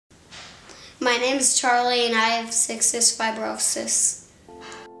My name is Charlie and I have cystic fibrosis.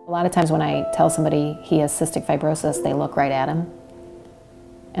 A lot of times when I tell somebody he has cystic fibrosis, they look right at him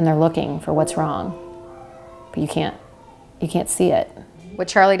and they're looking for what's wrong, but you can't see it. What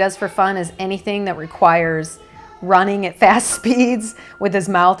Charlie does for fun is anything that requires running at fast speeds with his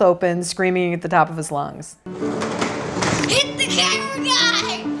mouth open, screaming at the top of his lungs. Hit the camera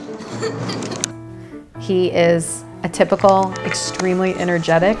guy! He is a typical, extremely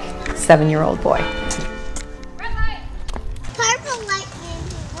energetic 7-year-old boy. Purple light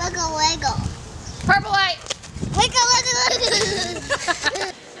means wiggle wiggle. Purple light! Wiggle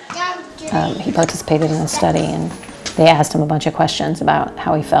wiggle! He participated in a study and they asked him a bunch of questions about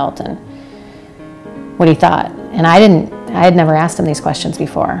how he felt and what he thought. And I had never asked him these questions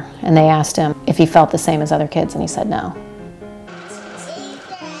before. And they asked him if he felt the same as other kids and he said no.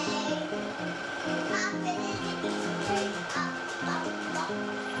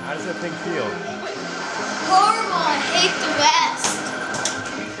 How does that thing feel? Horrible, I hate the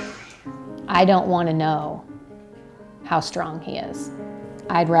West. I don't want to know how strong he is.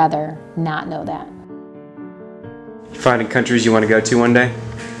 I'd rather not know that. You finding countries you want to go to one day?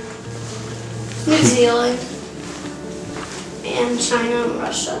 New Zealand and China and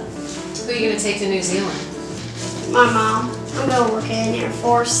Russia. Who are you going to take to New Zealand? My mom. I'm going to work in the Air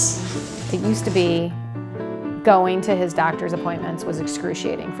Force. It used to be going to his doctor's appointments was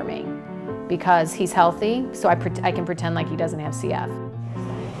excruciating for me because he's healthy, so I can pretend like he doesn't have CF.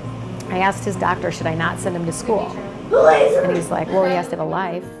 I asked his doctor, should I not send him to school? And he's like, well, he has to have a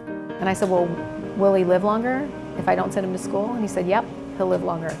life. And I said, well, will he live longer if I don't send him to school? And he said, yep, he'll live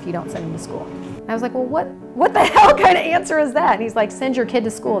longer if you don't send him to school. And I was like, well, what the hell kind of answer is that? And he's like, send your kid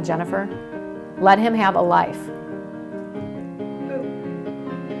to school, Jennifer. Let him have a life.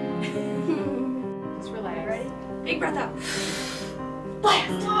 Just relax. Ready? Big breath out.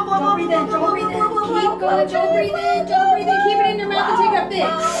 Don't breathe in, don't breathe in. Keep going, don't breathe in, don't breathe in. Keep it in your mouth and take it big.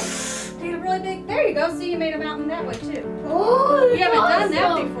 Take it really big. There you go. See, you made a mountain that way too. Oh, You haven't done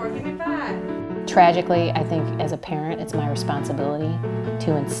that before. Give me 5. Tragically, I think as a parent, it's my responsibility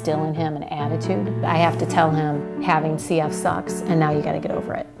to instill in him an attitude. I have to tell him having CF sucks and now you gotta get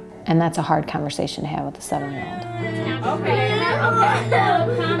over it. And that's a hard conversation to have with a 7-year-old. Okay, calm down.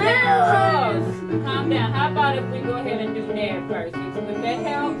 Calm down. How about if we go ahead and do Dad first? Would that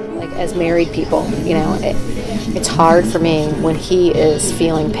help? Like as married people, you know, it's hard for me when he is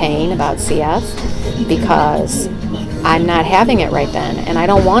feeling pain about CF because I'm not having it right then and I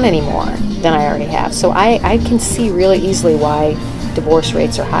don't want any more than I already have. So I can see really easily why divorce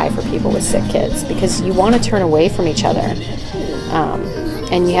rates are high for people with sick kids because you want to turn away from each other.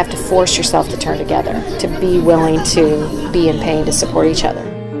 And you have to force yourself to turn together, to be willing to be in pain, to support each other.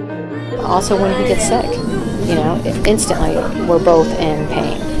 Also when he gets sick, you know, instantly we're both in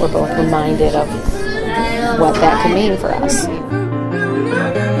pain. We're both reminded of what that could mean for us.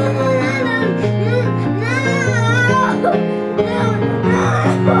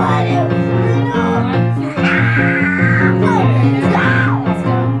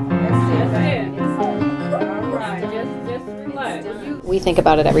 We think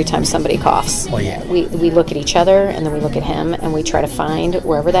about it every time somebody coughs. Oh, yeah. We look at each other and then we look at him and we try to find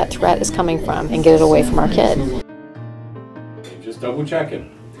wherever that threat is coming from and get it away from our kid. Just double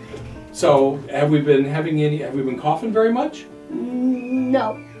checking. So have we been coughing very much?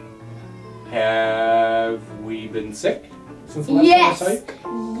 No. Have we been sick since the last Yes. time I saw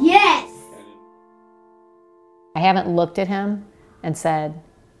you? Yes. I haven't looked at him and said,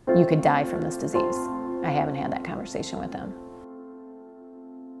 you could die from this disease. I haven't had that conversation with him.